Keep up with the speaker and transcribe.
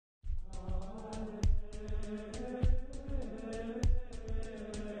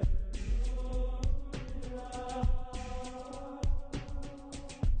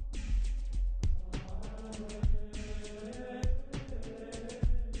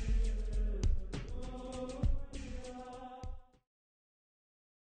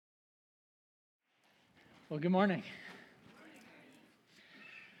Well, good morning.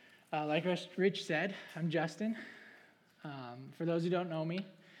 Like Rich said, I'm Justin. For those who don't know me,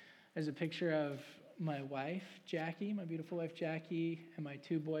 there's a picture of my wife, Jackie, my beautiful wife, Jackie, and my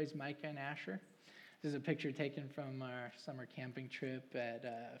two boys, Micah and Asher. This is a picture taken from our summer camping trip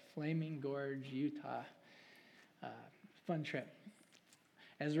at Flaming Gorge, Utah. Fun trip.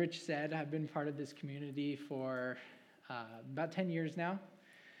 As Rich said, I've been part of this community for about 10 years now.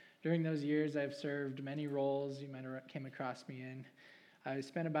 During those years, I've served many roles you might have came across me in. I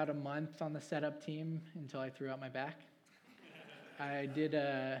spent about a month on the setup team until I threw out my back. I did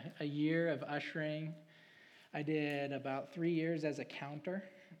a year of ushering. I did about 3 years as a counter.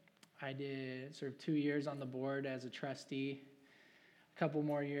 I did sort of 2 years on the board as a trustee, a couple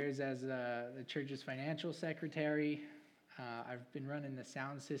more years as the church's financial secretary. I've been running the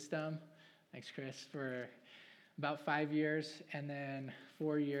sound system, thanks Chris, for about 5 years, and then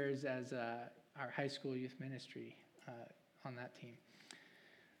 4 years as our high school youth ministry on that team.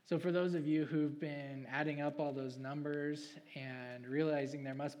 So for those of you who've been adding up all those numbers and realizing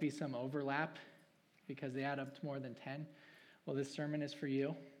there must be some overlap because they add up to more than 10, well, this sermon is for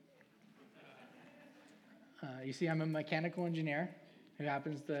you. You see, I'm a mechanical engineer who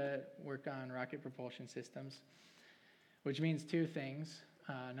happens to work on rocket propulsion systems, which means two things.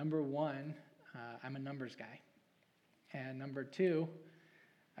 Number one, I'm a numbers guy. And number two,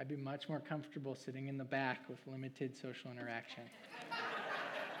 I'd be much more comfortable sitting in the back with limited social interaction.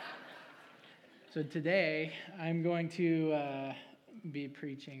 So today, I'm going to be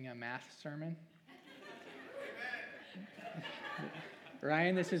preaching a math sermon.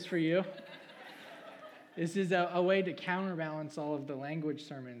 Ryan, this is for you. This is a way to counterbalance all of the language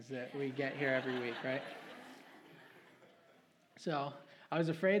sermons that we get here every week, right? So I was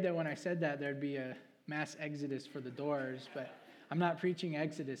afraid that when I said that, there'd be a mass exodus for the doors, but I'm not preaching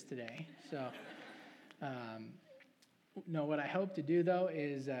exodus today. So, no, what I hope to do, though,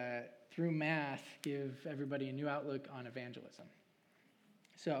 is through math, give everybody a new outlook on evangelism.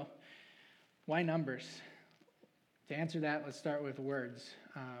 So, why numbers? To answer that, let's start with words.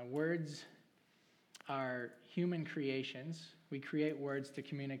 Words are human creations. We create words to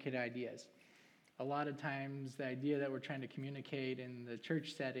communicate ideas. A lot of times, the idea that we're trying to communicate in the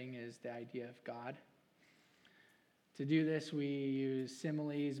church setting is the idea of God. To do this, we use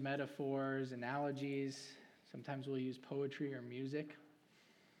similes, metaphors, analogies. Sometimes we'll use poetry or music.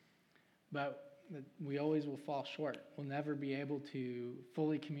 But we always will fall short. We'll never be able to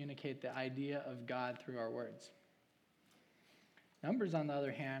fully communicate the idea of God through our words. Numbers, on the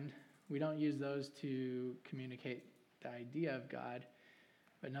other hand, we don't use those to communicate the idea of God,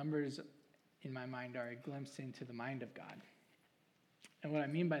 but numbers, in my mind, are a glimpse into the mind of God. And what I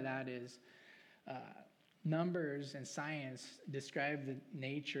mean by that is numbers and science describe the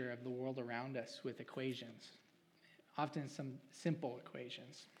nature of the world around us with equations, often some simple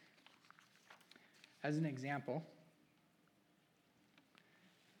equations. As an example,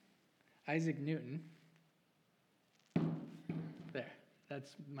 Isaac Newton,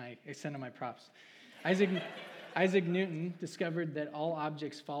 that's my extent of my props. Isaac Newton discovered that all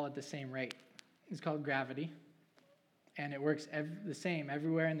objects fall at the same rate. It's called gravity, and it works the same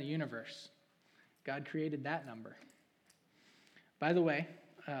everywhere in the universe. God created that number. By the way,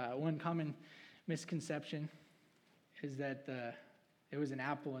 one common misconception is that it was an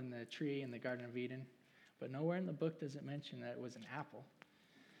apple in the tree in the Garden of Eden, but nowhere in the book does it mention that it was an apple.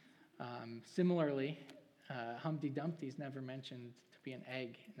 Similarly, Humpty Dumpty's never mentioned to be an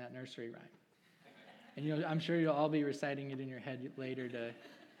egg in that nursery rhyme. And I'm sure you'll all be reciting it in your head later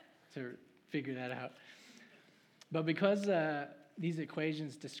to figure that out. But because these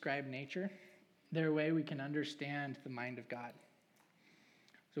equations describe nature, they're a way we can understand the mind of God.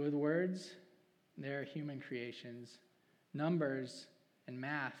 So with words, they're human creations. Numbers and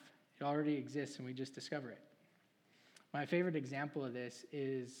math, it already exists and we just discover it. My favorite example of this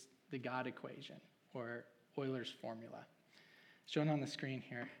is the God equation, or Euler's formula. Shown on the screen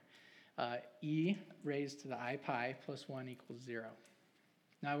here. E raised to the I pi plus 1 equals 0.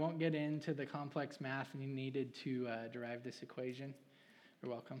 Now, I won't get into the complex math needed to derive this equation.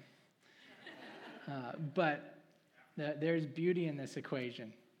 You're welcome. But there's beauty in this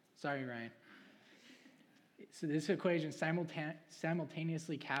equation. Sorry, Ryan. So this equation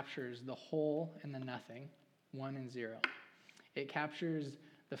simultaneously captures the whole and the nothing, 1 and 0. It captures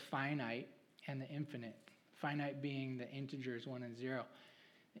the finite and the infinite, finite being the integers 1 and 0.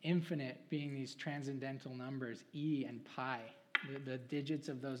 The infinite being these transcendental numbers, e and pi. The digits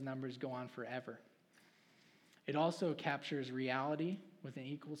of those numbers go on forever. It also captures reality with an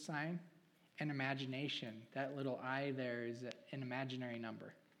equal sign and imagination. That little I there is an imaginary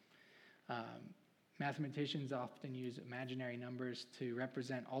number. Mathematicians often use imaginary numbers to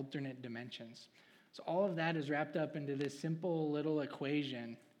represent alternate dimensions. So all of that is wrapped up into this simple little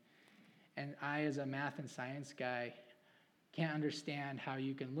equation. And I, as a math and science guy, can't understand how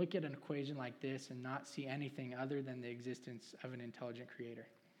you can look at an equation like this and not see anything other than the existence of an intelligent creator.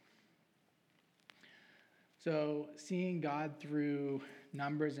 So seeing God through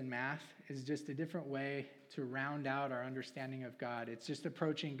numbers and math is just a different way to round out our understanding of God. It's just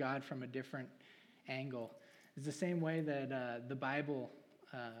approaching God from a different angle. It's the same way that the Bible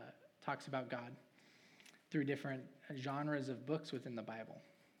talks about God through different genres of books within the Bible.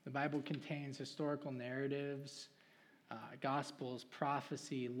 The Bible contains historical narratives, gospels,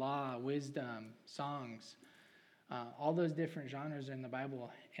 prophecy, law, wisdom, songs. All those different genres are in the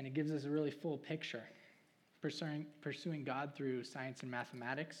Bible, and it gives us a really full picture. Pursuing God through science and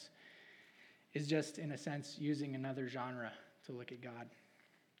mathematics is just, in a sense, using another genre to look at God.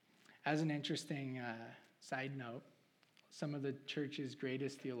 As an interesting side note, some of the church's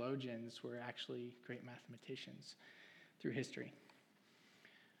greatest theologians were actually great mathematicians through history.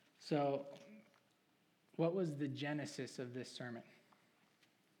 So, what was the genesis of this sermon?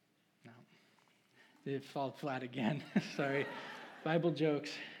 No. It fell flat again. Sorry. Bible jokes.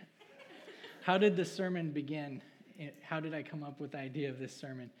 How did the sermon begin? How did I come up with the idea of this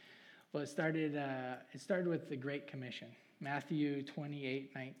sermon? Well, it started with the Great Commission, Matthew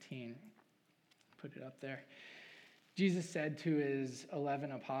 28:19. Put it up there. Jesus said to his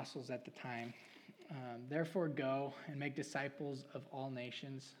 11 apostles at the time, "Therefore go and make disciples of all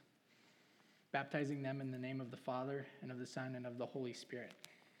nations, baptizing them in the name of the Father and of the Son and of the Holy Spirit."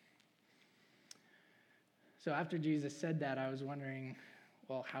 So after Jesus said that, I was wondering,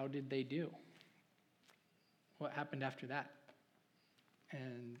 well, how did they do? What happened after that?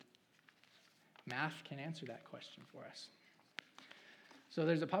 And math can answer that question for us. So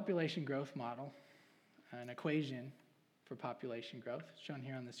there's a population growth model, an equation for population growth, shown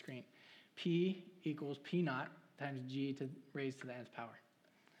here on the screen. P equals P naught times G raised to the nth power.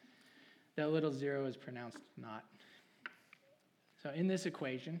 That little zero is pronounced not. So in this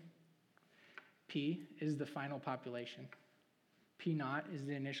equation, P is the final population. P naught is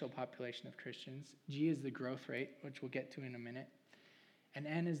the initial population of Christians. G is the growth rate, which we'll get to in a minute. And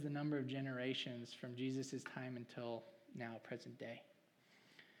N is the number of generations from Jesus' time until now, present day.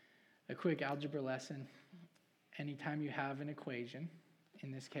 A quick algebra lesson. Anytime you have an equation,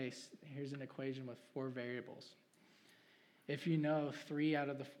 in this case, here's an equation with 4 variables. If you know 3 out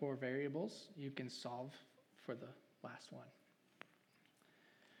of the 4 variables, you can solve for the last one.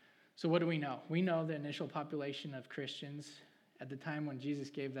 So what do we know? We know the initial population of Christians at the time when Jesus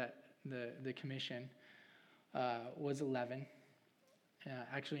gave the commission was 11.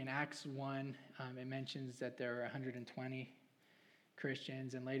 Actually, in Acts 1, it mentions that there were 120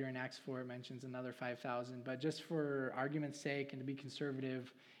 Christians, and later in Acts 4, it mentions another 5,000. But just for argument's sake and to be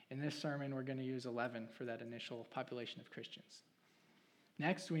conservative, in this sermon, we're going to use 11 for that initial population of Christians.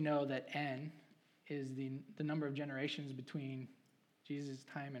 Next, we know that N is the number of generations between Jesus'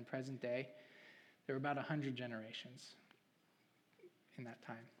 time and present day. There were about 100 generations in that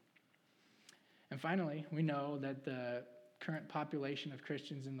time. And finally, we know that the current population of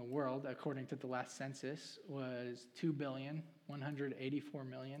Christians in the world, according to the last census, was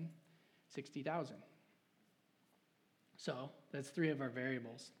 2,184,060,000. So that's 3 of our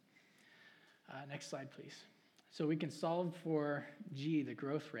variables. Next slide, please. So we can solve for G, the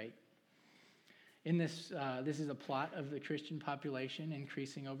growth rate. In this, this is a plot of the Christian population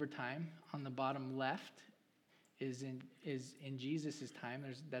increasing over time. On the bottom left is in Jesus' time.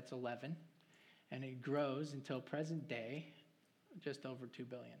 That's 11. And it grows until present day, just over 2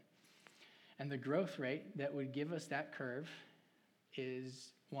 billion. And the growth rate that would give us that curve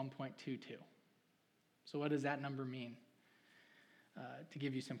is 1.22. So what does that number mean? To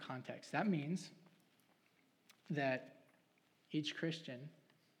give you some context, that means that each Christian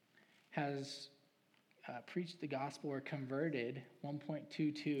has preached the gospel or converted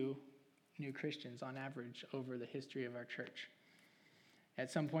 1.22 new Christians on average over the history of our church.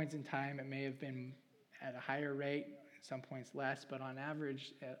 At some points in time, it may have been at a higher rate, at some points less, but on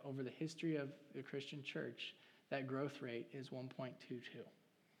average, over the history of the Christian church, that growth rate is 1.22.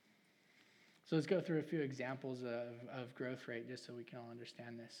 So let's go through a few examples of growth rate just so we can all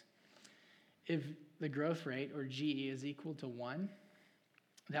understand this. If the growth rate, or G, is equal to 1,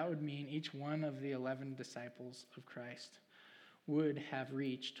 that would mean each one of the 11 disciples of Christ would have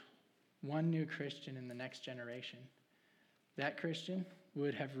reached one new Christian in the next generation. That Christian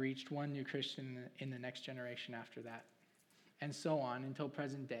would have reached one new Christian in the next generation after that. And so on until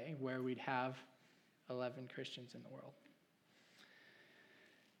present day, where we'd have 11 Christians in the world.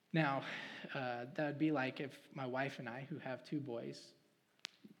 Now, that would be like if my wife and I, who have two boys,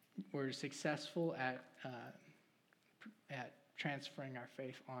 were successful at transferring our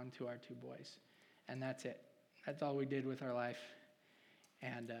faith onto our two boys. And that's it. That's all we did with our life.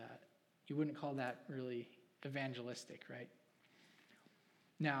 And you wouldn't call that really evangelistic, right?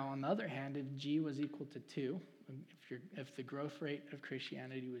 Now, on the other hand, if G was equal to 2, if the growth rate of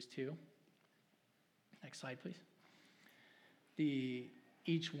Christianity was 2, next slide, please.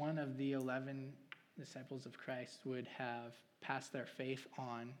 Each one of the 11 disciples of Christ would have passed their faith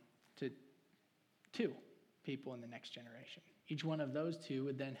on to 2 people in the next generation. Each one of those 2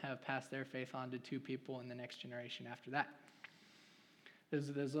 would then have passed their faith on to 2 people in the next generation after that.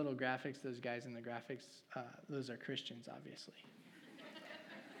 Those little graphics, those guys in the graphics, those are Christians, obviously.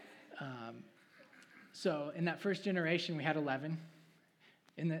 So in that first generation, we had 11.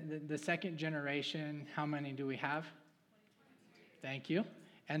 In the second generation, how many do we have? Thank you.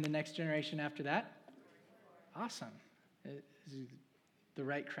 And the next generation after that? Awesome. This is the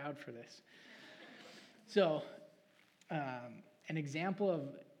right crowd for this. So an example of,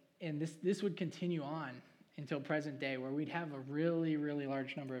 and this would continue on until present day, where we'd have a really, really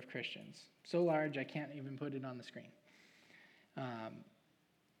large number of Christians. So large, I can't even put it on the screen.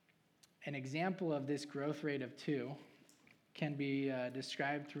 An example of this growth rate of 2 can be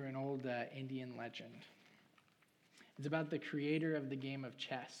described through an old Indian legend. It's about the creator of the game of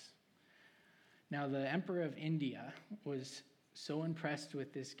chess. Now, the emperor of India was so impressed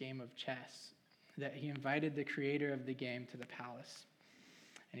with this game of chess that he invited the creator of the game to the palace.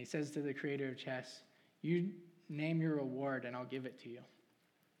 And he says to the creator of chess, "You name your reward and I'll give it to you."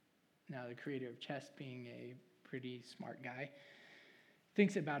 Now, the creator of chess, being a pretty smart guy,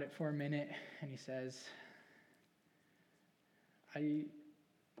 thinks about it for a minute and he says, "I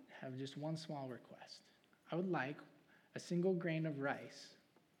have just one small request. I would like a single grain of rice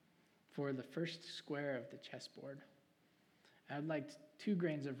for the first square of the chessboard. I would like 2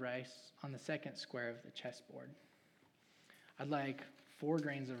 grains of rice on the second square of the chessboard. I'd like 4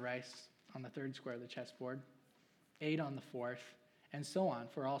 grains of rice on the third square of the chessboard, 8 on the fourth, and so on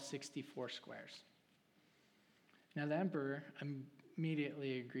for all 64 squares." Now the emperor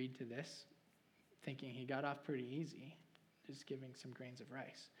immediately agreed to this, thinking he got off pretty easy, just giving some grains of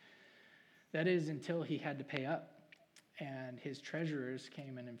rice. That is, until he had to pay up. And his treasurers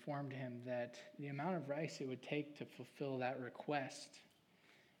came and informed him that the amount of rice it would take to fulfill that request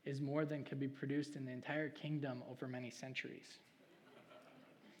is more than could be produced in the entire kingdom over many centuries.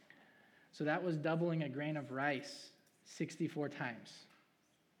 So that was doubling a grain of rice 64 times.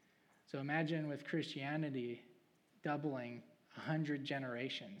 So imagine with Christianity doubling 100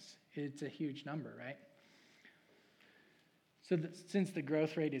 generations. It's a huge number, right? So since the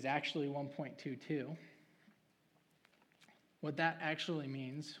growth rate is actually 1.22, what that actually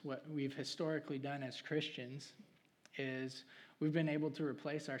means, what we've historically done as Christians, is we've been able to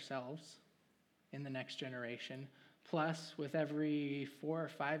replace ourselves in the next generation, plus with every 4 or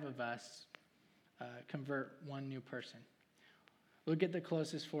 5 of us, convert 1 new person. Look at the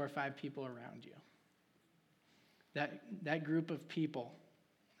closest 4 or 5 people around you. That group of people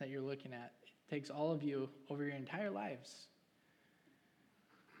that you're looking at, it takes all of you over your entire lives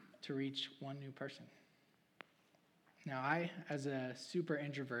to reach 1 new person. Now, I, as a super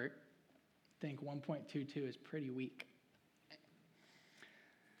introvert, think 1.22 is pretty weak.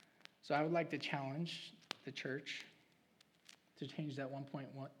 So I would like to challenge the church to change that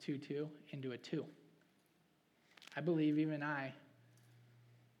 1.22 into a 2. I believe even I,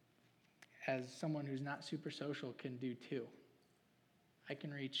 as someone who's not super social, can do 2. I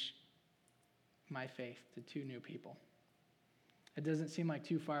can reach my faith to 2 new people. It doesn't seem like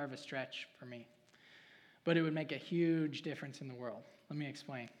too far of a stretch for me, but it would make a huge difference in the world. Let me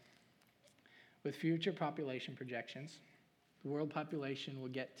explain. With future population projections, the world population will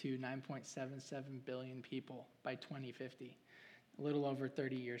get to 9.77 billion people by 2050, a little over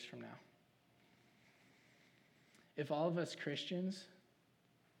 30 years from now. If all of us Christians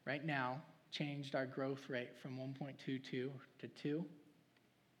right now changed our growth rate from 1.22 to 2,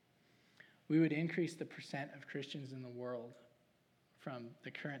 we would increase the percent of Christians in the world from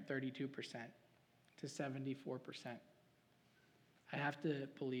the current 32% to 74%. I have to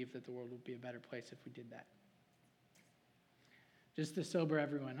believe that the world would be a better place if we did that. Just to sober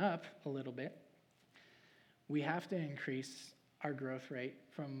everyone up a little bit, we have to increase our growth rate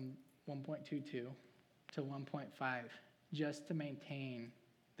from 1.22 to 1.5 just to maintain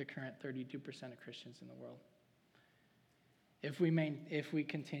the current 32% of Christians in the world. If we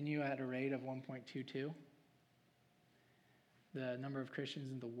continue at a rate of 1.22, the number of Christians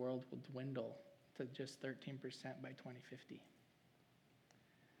in the world will dwindle to just 13% by 2050.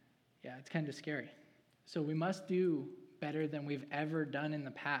 Yeah, it's kind of scary. So we must do better than we've ever done in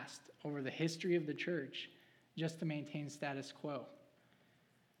the past over the history of the church just to maintain status quo.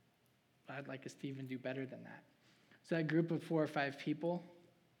 I'd like us to even do better than that. So that group of 4 or 5 people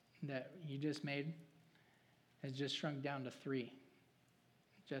that you just made has just shrunk down to 3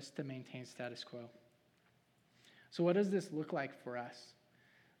 just to maintain status quo. So what does this look like for us?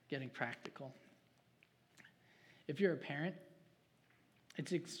 Getting practical. If you're a parent,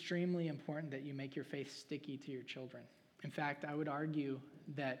 it's extremely important that you make your faith sticky to your children. In fact, I would argue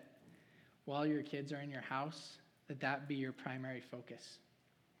that while your kids are in your house, that be your primary focus.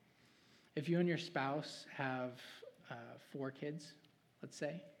 If you and your spouse have 4 kids, let's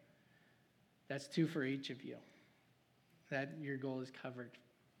say, that's 2 for each of you. That your goal is covered.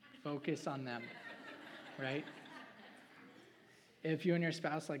 Focus on them, right? If you and your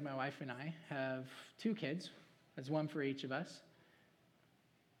spouse, like my wife and I, have 2 kids, that's 1 for each of us,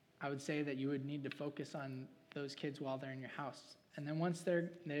 I would say that you would need to focus on those kids while they're in your house. And then once they're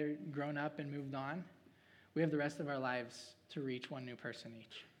grown up and moved on, we have the rest of our lives to reach 1 new person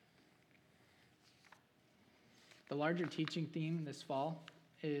each. The larger teaching theme this fall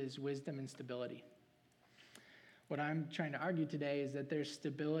is wisdom and stability. What I'm trying to argue today is that there's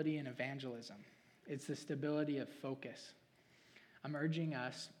stability in evangelism. It's the stability of focus. I'm urging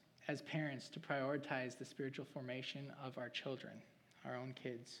us as parents to prioritize the spiritual formation of our children, our own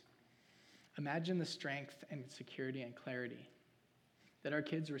kids. Imagine the strength and security and clarity that our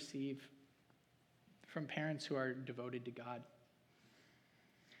kids receive from parents who are devoted to God.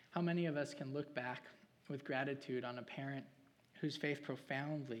 How many of us can look back with gratitude on a parent whose faith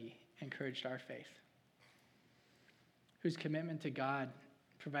profoundly encouraged our faith, whose commitment to God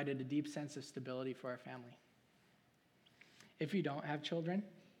provided a deep sense of stability for our family? If you don't have children,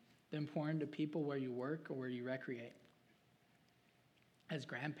 then pour into people where you work or where you recreate. As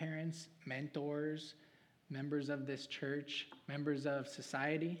grandparents, mentors, members of this church, members of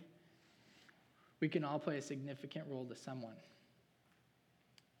society, we can all play a significant role to someone.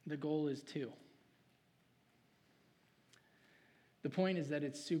 The goal is 2. The point is that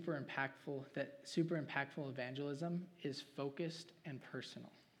it's super impactful evangelism is focused and personal.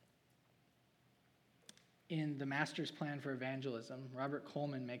 In the Master's Plan for Evangelism, Robert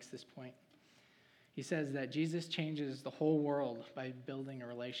Coleman makes this point. He says that Jesus changes the whole world by building a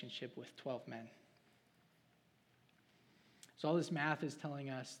relationship with 12 men. So all this math is telling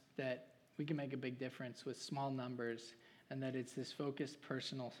us that we can make a big difference with small numbers, and that it's this focused,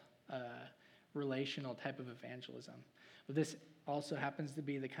 personal, relational type of evangelism. But this also happens to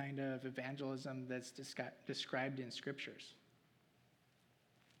be the kind of evangelism that's described in scriptures.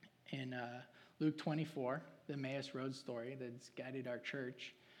 In Luke 24, the Emmaus Road story that's guided our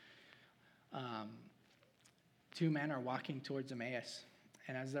church, 2 men are walking towards Emmaus,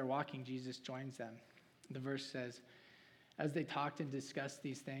 and as they're walking, Jesus joins them. The verse says, as they talked and discussed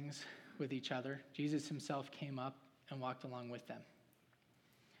these things with each other, Jesus himself came up and walked along with them.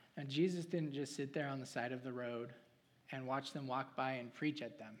 And Jesus didn't just sit there on the side of the road and watch them walk by and preach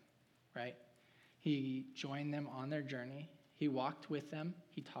at them, right? He joined them on their journey. He walked with them,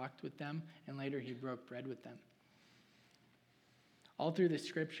 he talked with them, and later he broke bread with them. All through the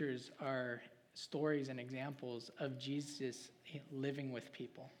scriptures are stories and examples of Jesus living with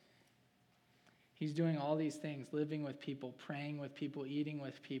people. He's doing all these things, living with people, praying with people, eating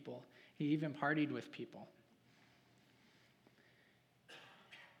with people. He even partied with people.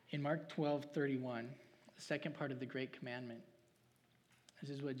 In Mark 12:31, the second part of the Great Commandment, this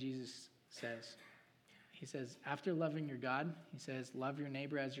is what Jesus says. He says, after loving your God, he says, love your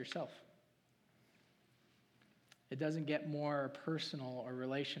neighbor as yourself. It doesn't get more personal or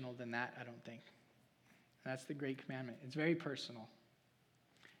relational than that, I don't think. That's the Great Commandment. It's very personal.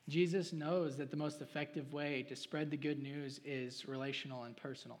 Jesus knows that the most effective way to spread the good news is relational and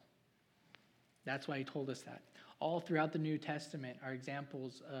personal. That's why he told us that. All throughout the New Testament are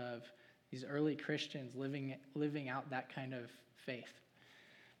examples of these early Christians living out that kind of faith.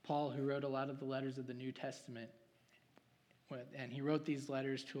 Paul, who wrote a lot of the letters of the New Testament, and he wrote these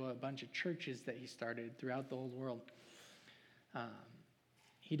letters to a bunch of churches that he started throughout the old world.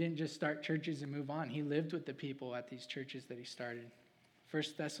 He didn't just start churches and move on. He lived with the people at these churches that he started. 1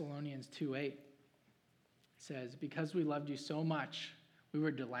 Thessalonians 2:8 says, because we loved you so much, we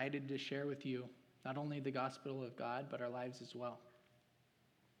were delighted to share with you not only the gospel of God, but our lives as well.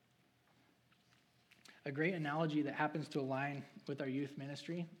 A great analogy that happens to align with our youth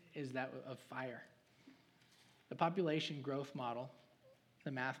ministry is that of fire. The population growth model,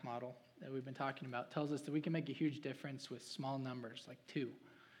 the math model that we've been talking about, tells us that we can make a huge difference with small numbers, like 2.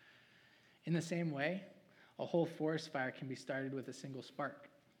 In the same way, a whole forest fire can be started with a single spark.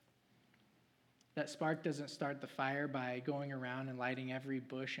 That spark doesn't start the fire by going around and lighting every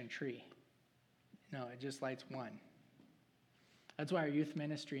bush and tree. No, it just lights one. That's why our youth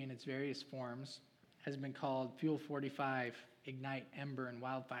ministry in its various forms has been called Fuel 45, Ignite, Ember, and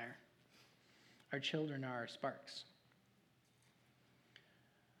Wildfire. Our children are our sparks.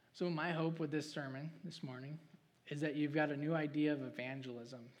 So my hope with this sermon this morning is that you've got a new idea of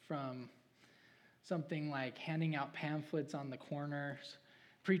evangelism, from something like handing out pamphlets on the corners,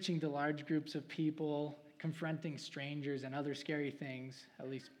 preaching to large groups of people, confronting strangers and other scary things. At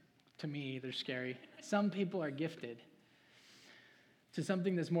least to me, they're scary. Some people are gifted. To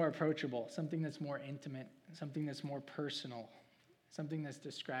something that's more approachable, something that's more intimate, something that's more personal, something that's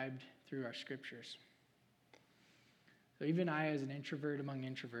described through our scriptures. So even I, as an introvert among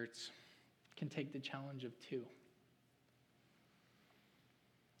introverts, can take the challenge of two.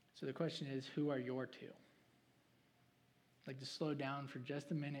 So the question is, who are your two? I'd like to slow down for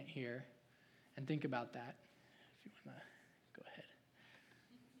just a minute here and think about that, if you want to go ahead.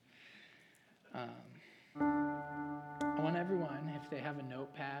 I want everyone, if they have a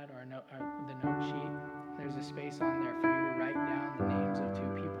notepad or the note sheet, there's a space on there for you to write down the names of two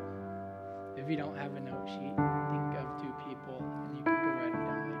people. If you don't have a note sheet, think of two people, and you can go write them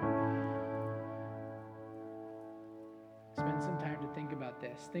down later. Spend some time to think about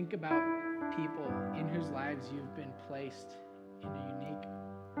this. Think about people in whose lives you've been placed in a unique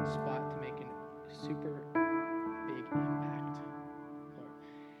spot to make a super big impact. Lord,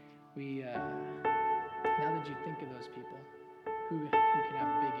 now that you think of those people, who you can have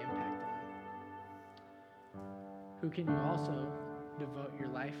a big impact on? Who can you also devote your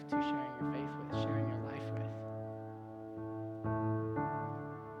life to sharing your faith with, sharing your life with?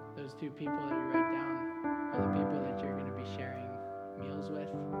 Those two people that you write down are the people that you're going to be sharing meals with,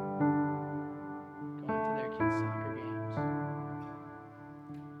 going to their kids' soccer games,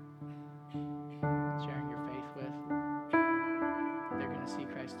 sharing your faith with. They're going to see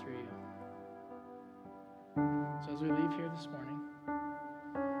Christ through you. So as we leave here this morning,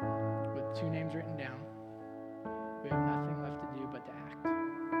 with two names written down, we have nothing left to do but to act.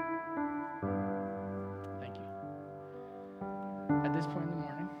 Thank you. At this point in the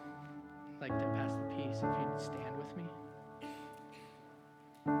morning, I'd like to pass the peace. If you'd stand with me.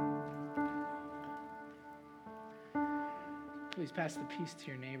 Please pass the peace to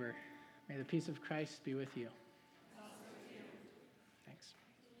your neighbor. May the peace of Christ be with you.